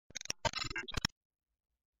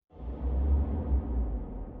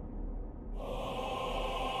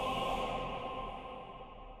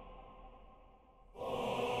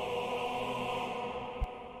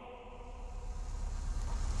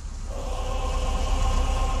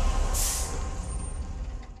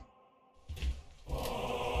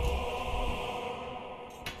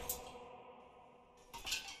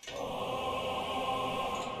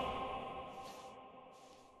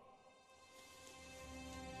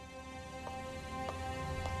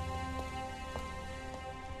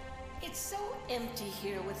It's so empty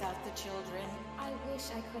here without the children. I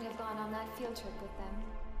wish I could have gone on that field trip with them.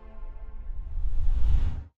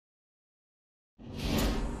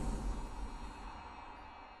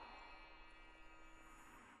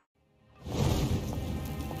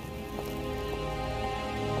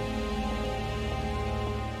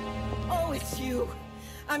 Oh, it's you.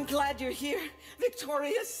 I'm glad you're here.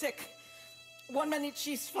 Victoria's sick. One minute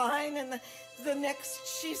she's fine, and the next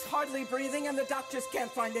she's hardly breathing, and the doctors can't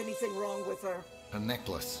find anything wrong with her. A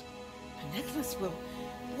necklace. A necklace?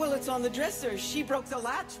 Well, it's on the dresser. She broke the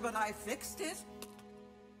latch, but I fixed it.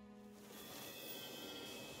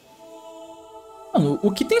 Mano,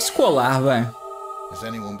 o que tem escolar, vai? Has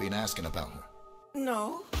anyone been asking about her?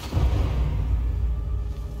 No.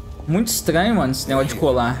 Muito estranho, mano, esse negócio de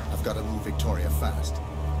colar. I've got to move Victoria fast.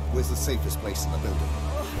 Where's the safest place in the building?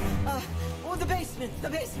 Oh, the basement, the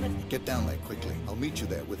basement. Get down there quickly. I'll meet you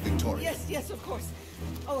there with Victoria. Yes, of course.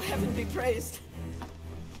 Oh, heaven be praised.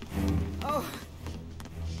 Oh.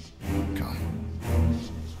 Come.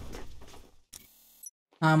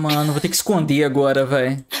 Ah, mano, vou ter que esconder agora,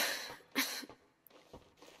 velho.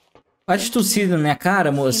 Para de tossir na minha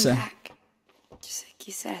cara, moça. Just like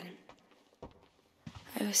you said.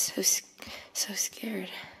 I was so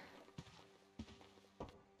scared.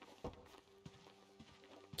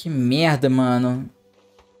 Que merda, mano.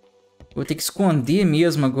 Vou ter que esconder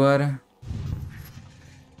mesmo agora.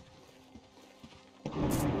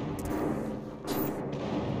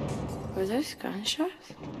 Were those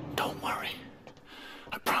gunshots? Don't worry.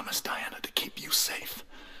 I promised Diana to keep you safe.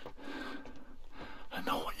 I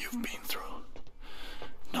know what you've been through.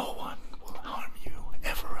 No one will harm you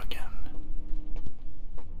ever again.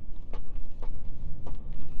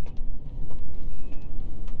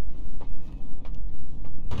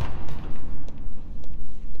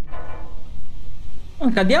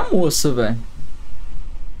 Mano, cadê a moça, velho?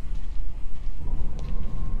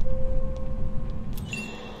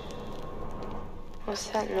 What's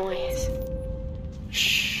that noise?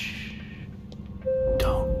 Shh.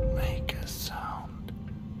 Don't make a sound.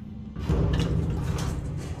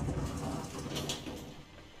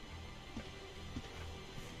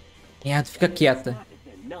 Merda, fica quieta.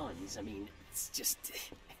 They're nuns. I mean, it's just...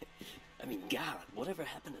 I mean, Garrett, whatever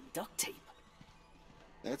happened to duct tape?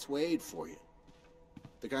 That's Wade for you.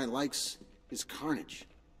 The guy likes his carnage.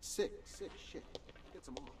 Sick shit. Gets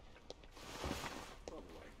them all.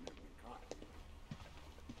 Probably why he's never been caught.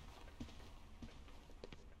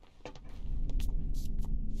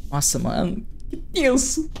 Nossa, mano. Que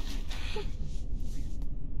tenso.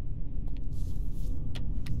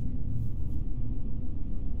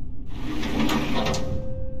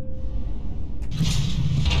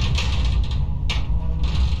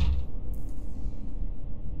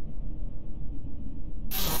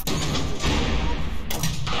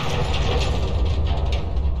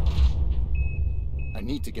 I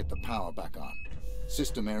need to get the power back on.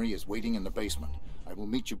 Sister Mary is waiting in the basement. I will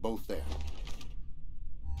meet you both there.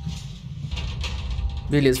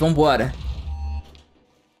 Beleza, vambora.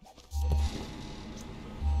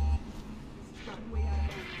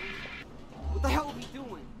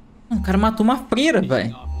 O cara matou uma freira,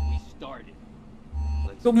 velho.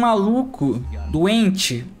 O maluco,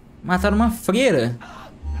 doente, mataram uma freira.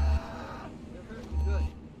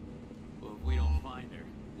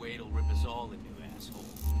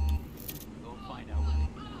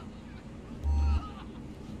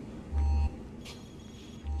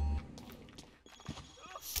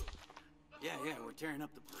 Yeah, we're tearing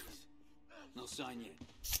up the place. No sign yet.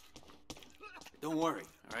 Don't worry,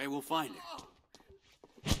 all right? We'll find her.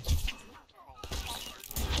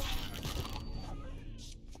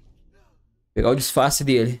 Pegar o disfarce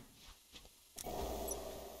dele.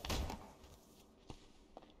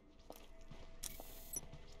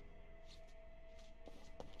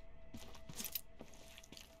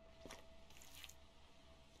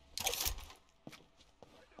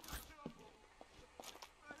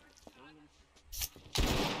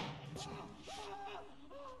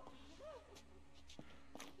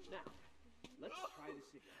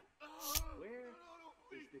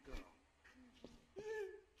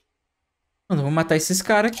 Mano, vou matar esses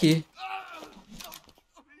caras aqui.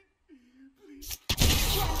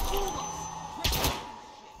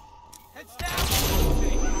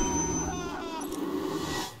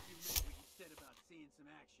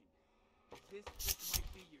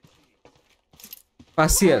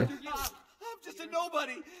 Parceiro,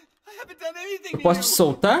 eu posso te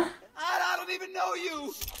soltar?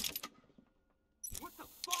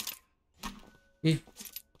 Ih.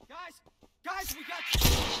 Guys, we got...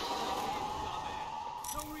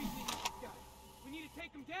 No reason to use this guy. We need to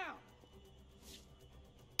take him down.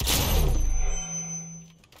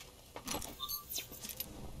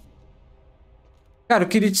 Cara, eu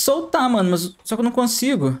queria te soltar, mano, mas só que eu não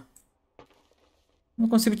consigo. Não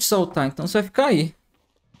consigo te soltar, então você vai ficar aí.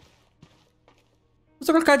 Vou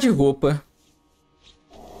só colocar de roupa.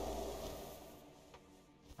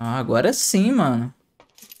 Ah, agora sim, mano.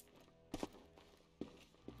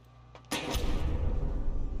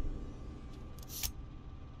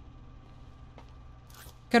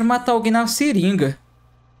 Quero matar alguém na seringa.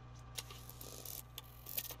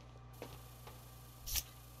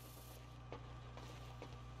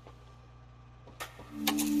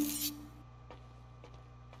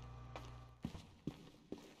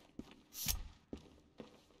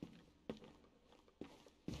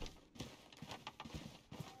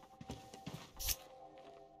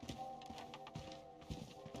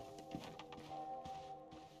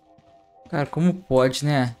 Cara, como pode,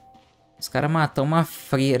 né? Os caras matam uma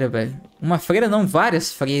freira, velho. Uma freira não,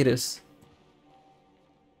 várias freiras.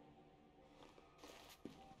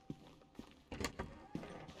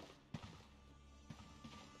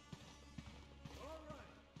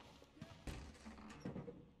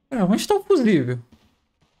 Cara, onde tá o fusível?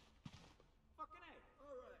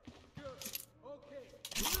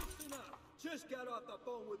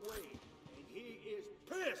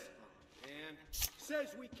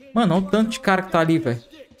 Mano, olha o tanto de cara que tá ali, velho.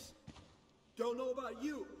 Don't know about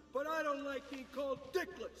you, but I don't like being called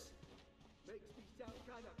dickless. Makes me sound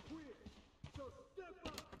kind of queer. So step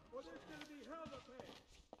up, or there's gonna be hell to pay.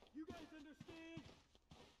 You guys understand?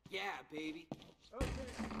 Yeah, baby. Okay.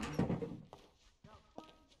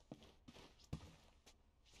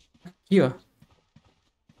 Aqui, ó.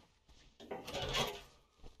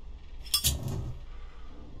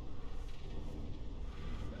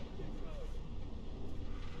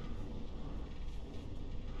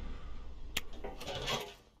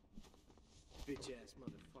 Bitch ass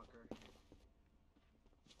motherfucker.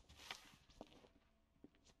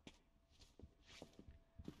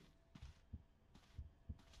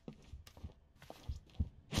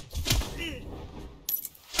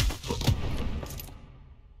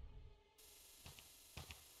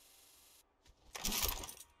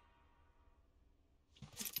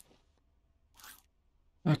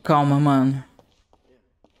 Ah, calma, mano.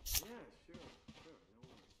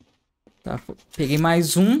 Tá, peguei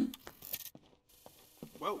mais um.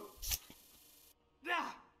 Whoa.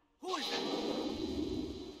 Ah, who is that?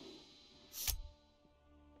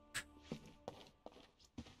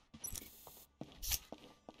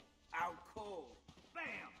 Out cold. Bam.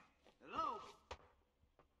 Hello.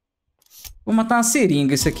 Vou matar uma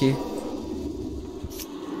seringa isso aqui.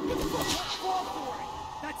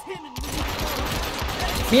 That's him and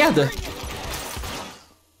Merda!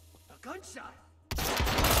 a gunshot.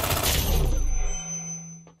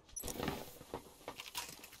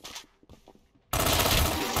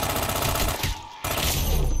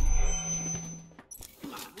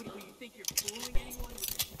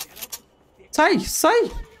 Sai,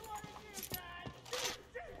 sai!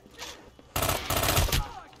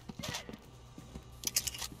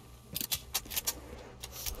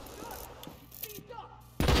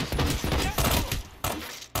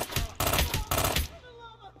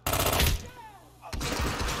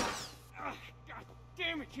 God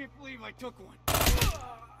damn, I can't believe I took one.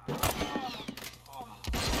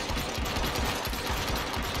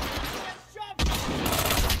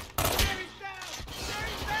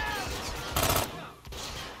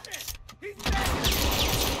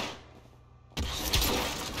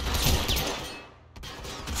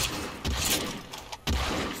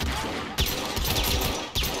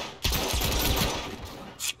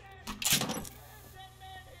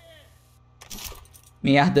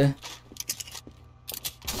 Merda.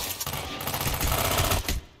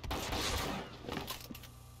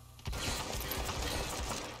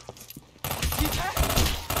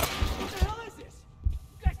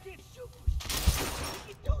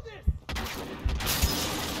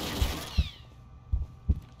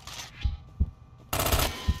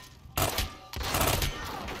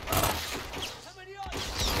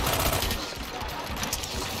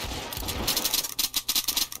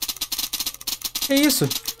 Que isso?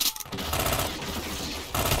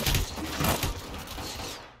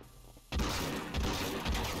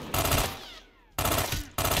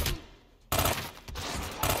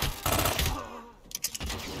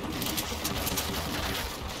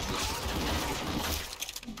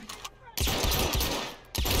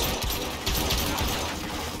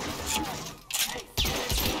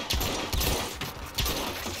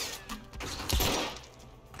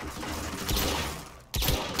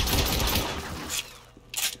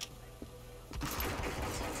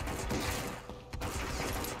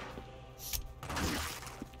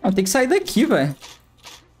 Não, tem que sair daqui, velho.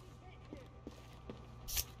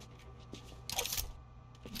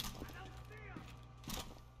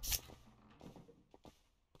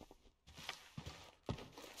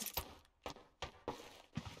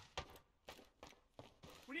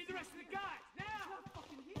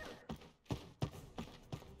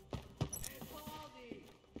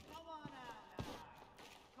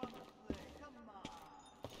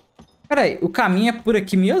 Peraí, o caminho é por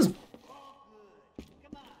aqui mesmo?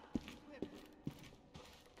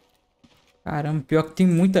 Caramba, pior que tem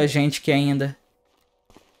muita gente aqui ainda.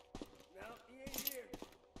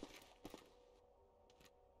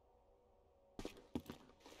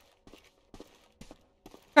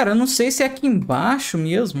 Cara, eu não sei se é aqui embaixo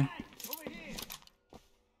mesmo.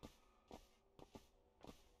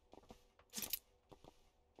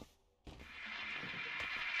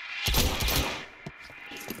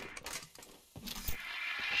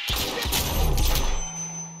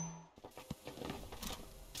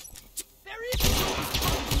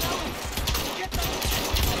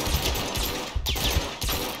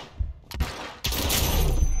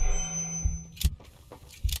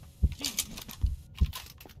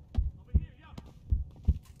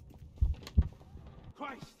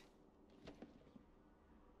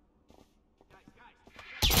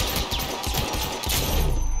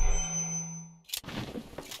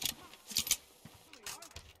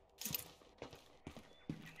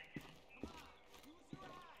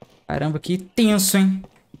 Caramba, que tenso, hein?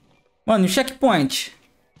 Mano, e o checkpoint?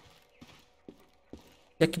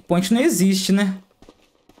 Checkpoint não existe, né?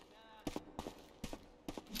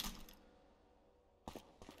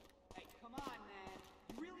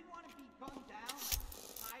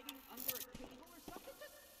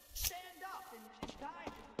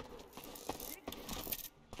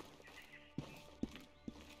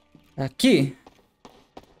 Aqui?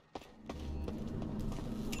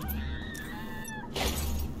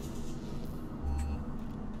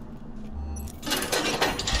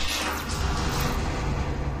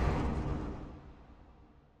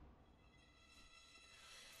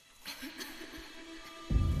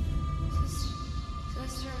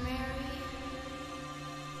 Sister Mary?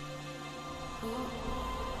 Who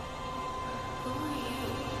are you?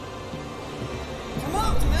 Come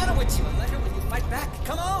on, what's the matter with you? Let her with you. Fight back.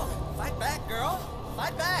 Come on. Fight back, girl.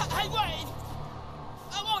 Fight back. Hey, wait!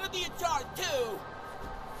 I want to be in charge, too!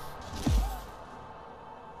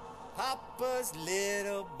 Papa's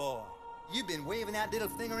little boy. You've been waving that little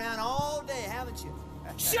thing around all day, haven't you?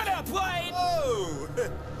 Shut up, Wayne! Oh!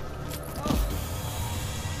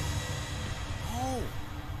 Oh!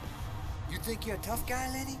 You think you're a tough guy,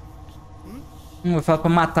 Lenny? Vou falar pra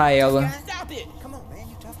matar ela. Stop it! Come on, man,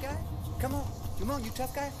 you tough guy? Come on. Come on, you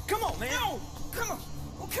tough guy? Come on, man! No! Come on!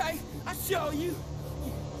 Okay, I'll show you.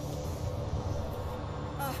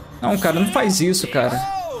 Não, cara, não faz isso, cara.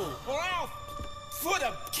 Oh! Or I'll put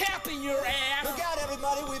a cap in your ass! Look out,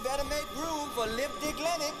 everybody. We better make room for Lip Dick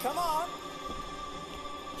Lenny. Come on.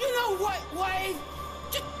 You know what, Wayne?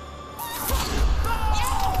 Just...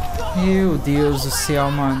 Meu Deus do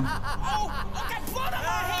céu, mano. Oh! I got blood on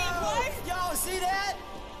my hand, Wayne! Y'all see that?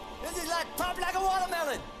 This is like pop like a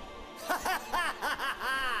watermelon.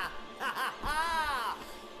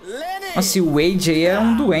 Lenny! Nossa, e o Wade aí é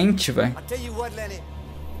um doente, velho. I'll tell you what, Lenny.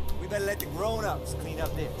 We better let the grown-ups clean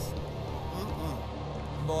up this.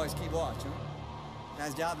 You boys keep watch, huh?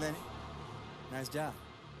 Nice job, Lenny. Nice job.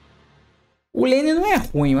 O Lenny não é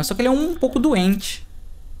ruim, mas só que ele é um pouco doente.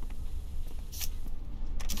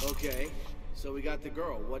 Okay, so we got the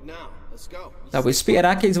girl. What now? Let's go. Tá, vou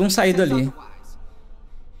esperar que eles vão sair dali.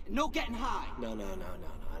 No getting high! No.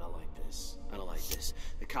 I don't like this. I don't like this.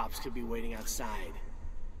 The cops could be waiting outside.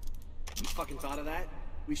 You fucking thought of that?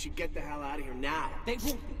 We should get the hell out of here now. They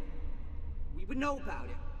won't be. We would know about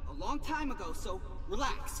it a long time ago, so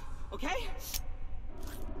relax, okay?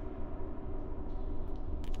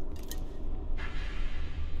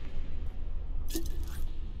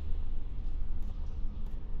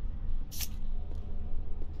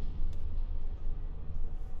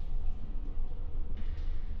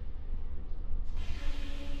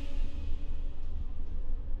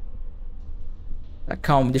 Tá,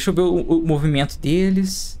 calma, deixa eu ver o movimento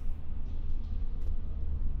deles.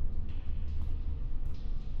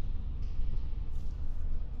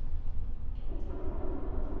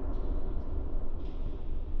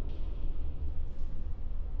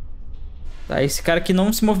 Tá, esse cara aqui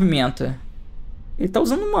não se movimenta. Ele tá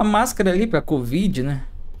usando uma máscara ali pra Covid, né?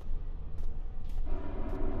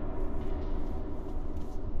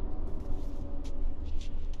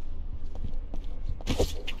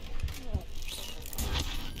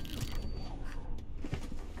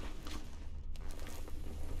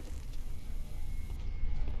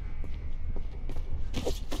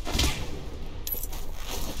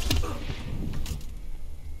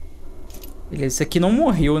 Beleza, esse aqui não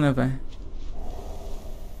morreu, né, velho?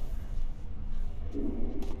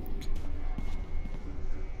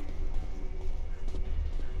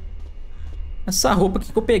 Essa roupa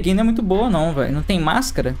aqui que eu peguei não é muito boa, não, velho. Não tem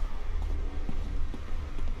máscara?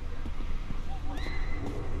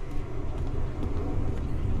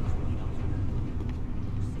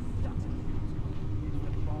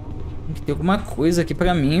 Tem alguma coisa aqui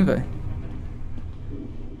pra mim, velho.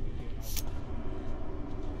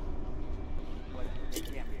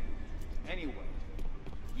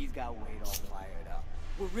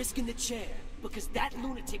 We're risking the chair because that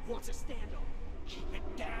lunatic wants a standoff. Keep it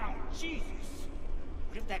down, Jesus!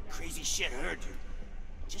 What if that crazy shit heard you?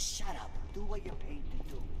 Just shut up and do what you're paid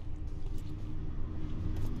to do.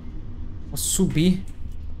 Posso subir.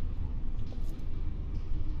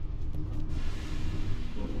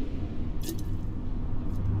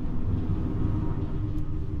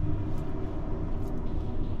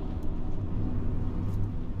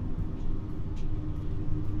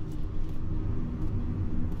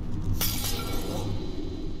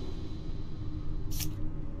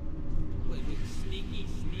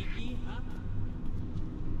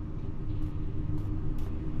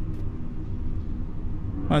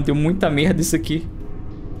 Mano, deu muita merda isso aqui.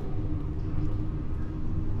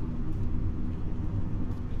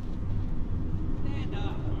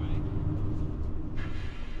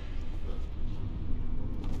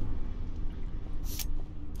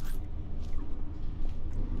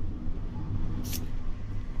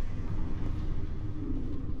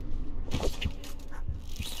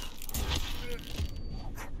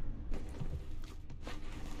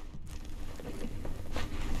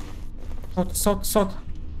 Solta, solta,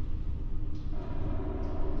 solta.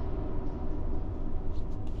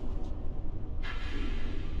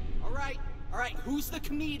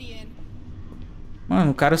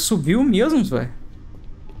 Mano, o cara subiu mesmo, velho.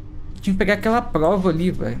 Tinha que pegar aquela prova ali,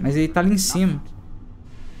 velho. Mas ele tá ali em cima.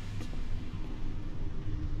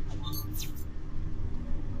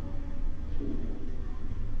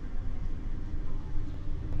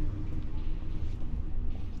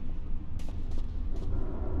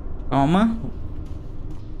 Calma.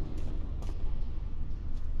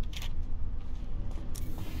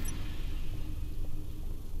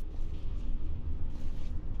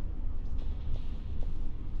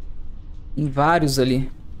 Tem vários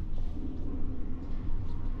ali.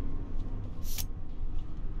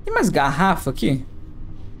 Tem mais garrafa aqui?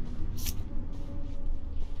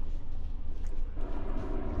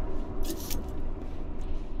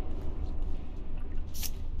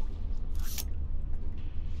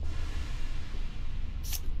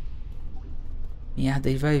 Merda,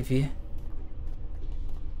 aí vai ver.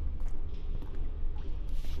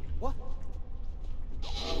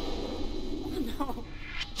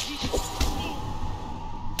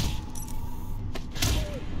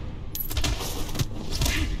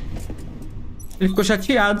 Ele ficou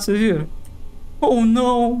chateado, vocês viram? Oh,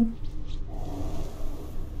 não!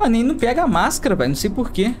 Ah, nem não pega a máscara, velho. Não sei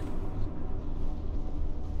porquê.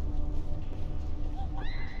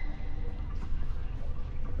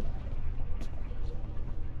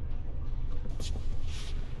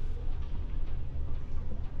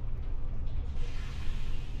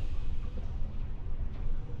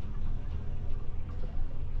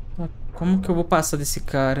 Tá, como que eu vou passar desse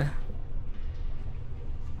cara?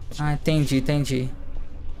 Ah, entendi, entendi.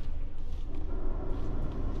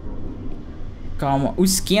 Calma, o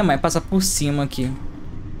esquema é passar por cima aqui.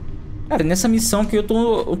 Cara, nessa missão aqui eu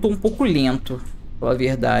tô um pouco lento, pela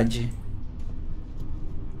verdade.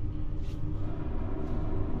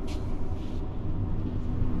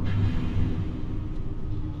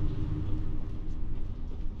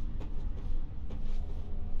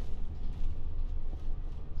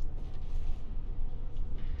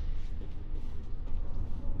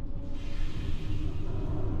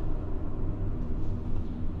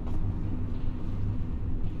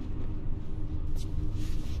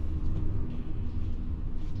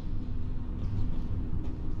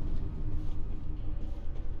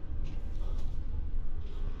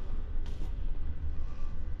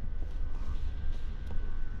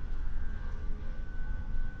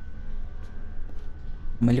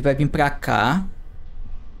 Ele vai vir pra cá.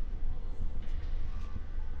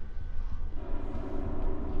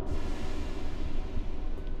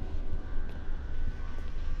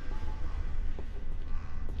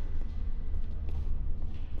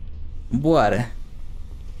 Bora.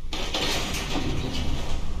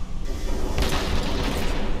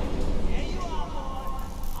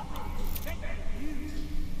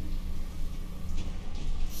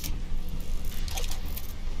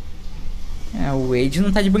 É, o Wade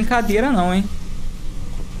não tá de brincadeira não, hein?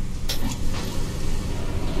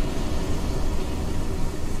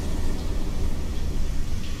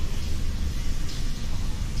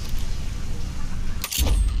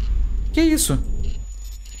 Que isso?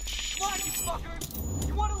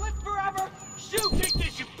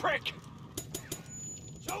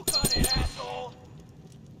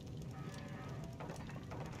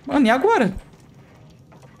 Mano, e agora?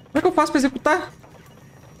 Como é que eu eu faço pra executar?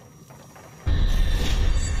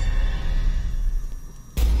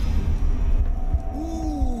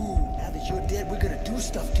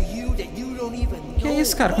 Que é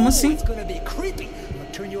isso, cara? Como assim?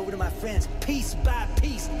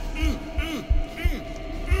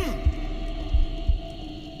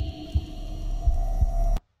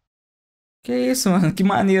 Que isso, mano? Que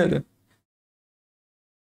maneiro.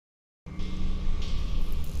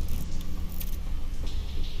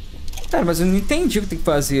 Cara, mas eu não entendi o que tem que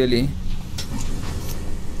fazer ali.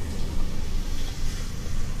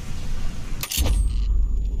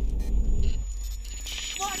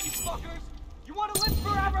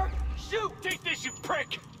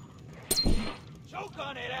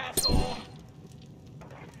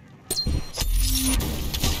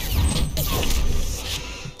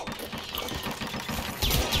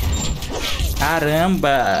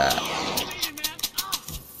 Caramba!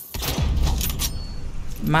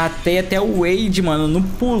 Matei até o Wade, mano, no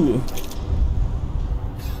pulo.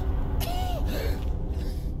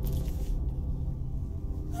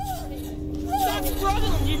 Stop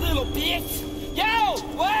struggling, you little bitch! Yo,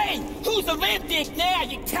 Wade! Who's the limp dick now,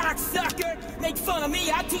 you cocksucker? Make fun of me,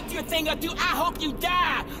 I'll teach you a thing or two. I hope you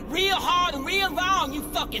die real hard and real long, you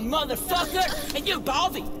fucking motherfucker! And you,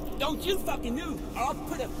 Baldy, don't you fucking move, or I'll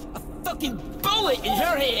put a fucking bullet in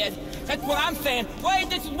her head. That's what I'm saying. Wade,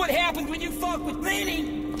 this is what happens when you fuck with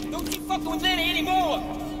Lenny. Don't you fucking with Lenny anymore.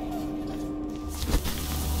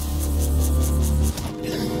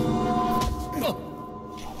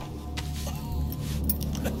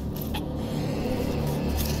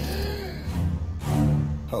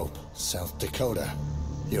 Hope, South Dakota.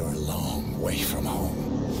 You're a long way from home.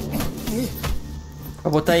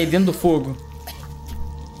 Vou botar ele dentro do fogo.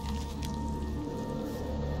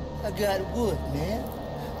 I got wood, man.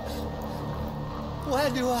 Why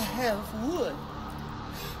do I have wood?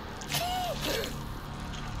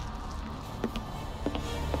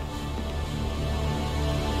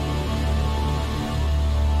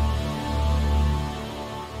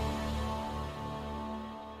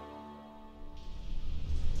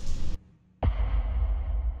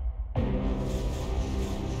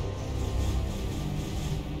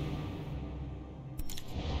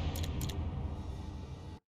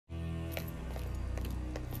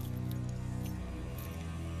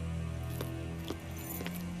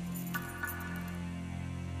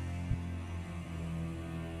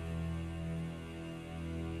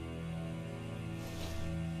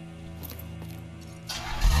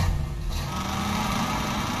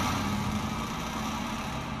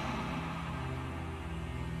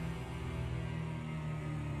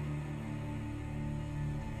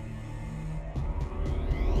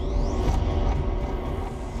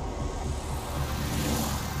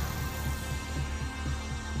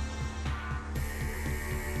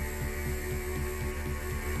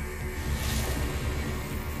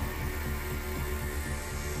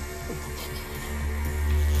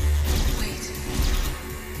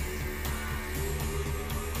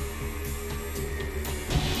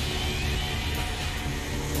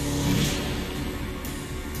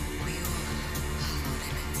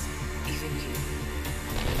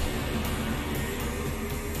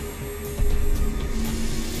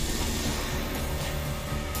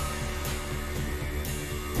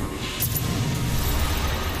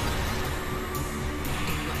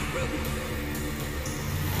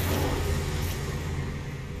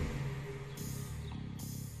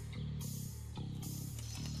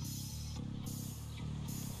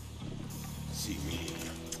 See me?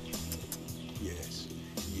 Yes,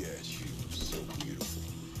 yes, you're so beautiful.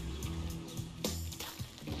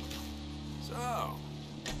 So,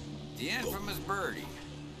 the infamous Birdie.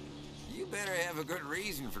 You better have a good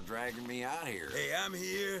reason for dragging me out here. Hey, I'm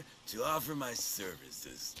here to offer my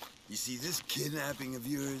services. You see, this kidnapping of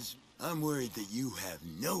yours, I'm worried that you have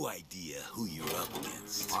no idea who you're up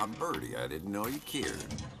against. I'm Birdie. I didn't know you cared.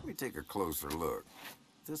 Let me take a closer look.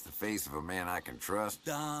 Is this the face of a man I can trust?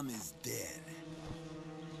 Dom is dead.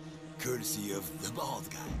 Courtesy of the bald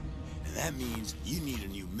guy. And that means you need a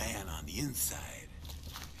new man on the inside.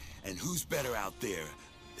 And who's better out there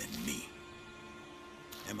than me?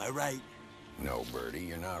 Am I right? No, Birdie,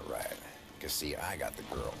 you're not right. Because, see, I got the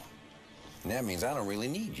girl. And that means I don't really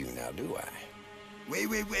need you now, do I? Wait.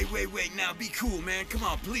 Now, be cool, man. Come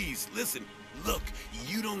on, please. Listen. Look,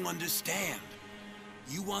 you don't understand.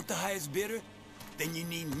 You want the highest bidder? Then you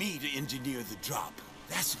need me to engineer the drop.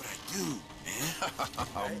 That's what I do, man.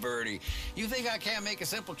 Oh, Birdie, you think I can't make a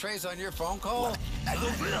simple trace on your phone call?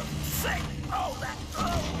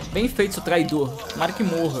 Bem feito, seu traidor. Tomara que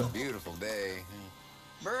morra. Beautiful day.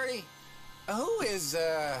 Birdie, who is,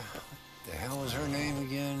 what the hell was her name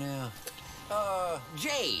again now?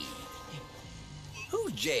 Jade.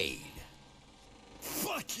 Who's Jade?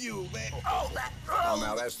 Fuck you, man. Oh,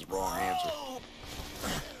 now that's the wrong answer.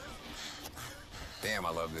 Damn, I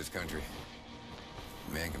love this country.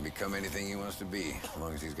 A man can become anything he wants to be, as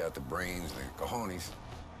long as he's got the brains, the cojones.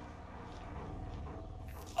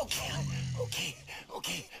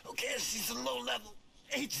 Okay, she's a low-level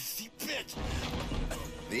agency bitch.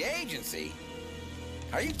 The agency?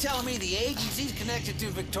 Are you telling me the agency's connected to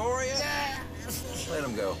Victoria? Yeah. Let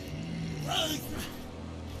him go.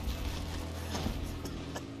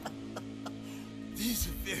 These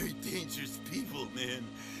are very dangerous people, man.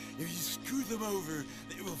 If you screw them over,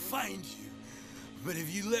 they will find you. But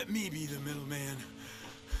if you let me be the middleman...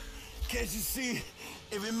 Can't you see?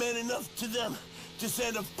 If it meant enough to them to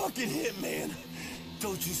send a fucking hitman,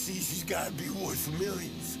 don't you see she's gotta be worth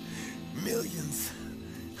millions? Millions.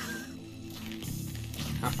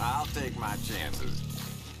 I'll take my chances.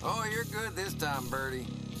 Oh, you're good this time, Birdie.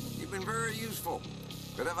 You've been very useful.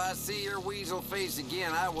 But if I see your weasel face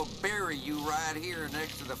again, I will bury you right here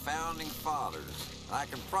next to the Founding Fathers. I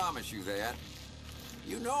can promise you that.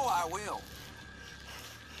 You know I will.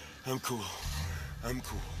 I'm cool.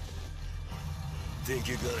 Think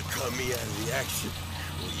you're gonna cut me out of the action?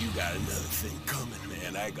 Well, you got another thing coming,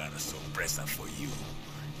 man. I got a sorpresa for you.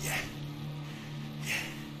 Yeah.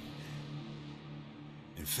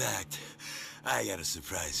 In fact, I got a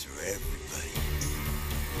surprise for everybody.